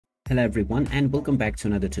Hello everyone and welcome back to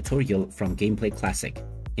another tutorial from Gameplay Classic.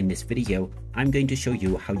 In this video, I'm going to show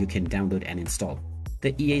you how you can download and install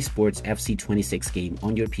the EA Sports FC 26 game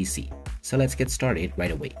on your PC. So let's get started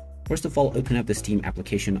right away. First of all, open up the Steam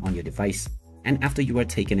application on your device, and after you are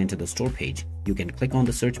taken into the store page, you can click on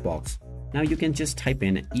the search box. Now you can just type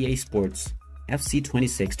in EA Sports FC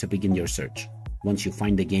 26 to begin your search. Once you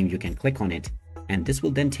find the game, you can click on it, and this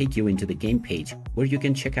will then take you into the game page where you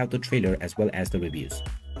can check out the trailer as well as the reviews.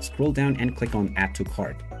 Scroll down and click on Add to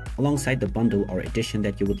Cart alongside the bundle or edition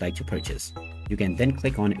that you would like to purchase. You can then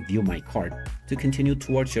click on View My Cart to continue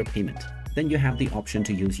towards your payment. Then you have the option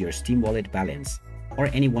to use your Steam Wallet balance or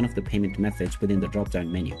any one of the payment methods within the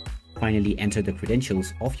drop-down menu. Finally, enter the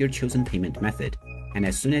credentials of your chosen payment method, and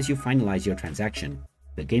as soon as you finalize your transaction,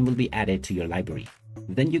 the game will be added to your library.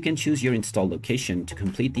 Then you can choose your install location to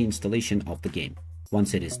complete the installation of the game.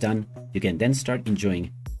 Once it is done, you can then start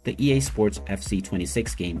enjoying the EA Sports FC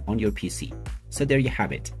 26 game on your PC. So there you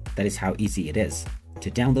have it. That is how easy it is to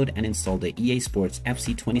download and install the EA Sports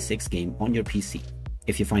FC 26 game on your PC.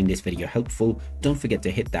 If you find this video helpful, don't forget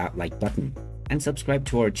to hit that like button and subscribe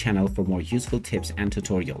to our channel for more useful tips and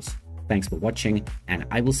tutorials. Thanks for watching, and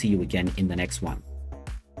I will see you again in the next one.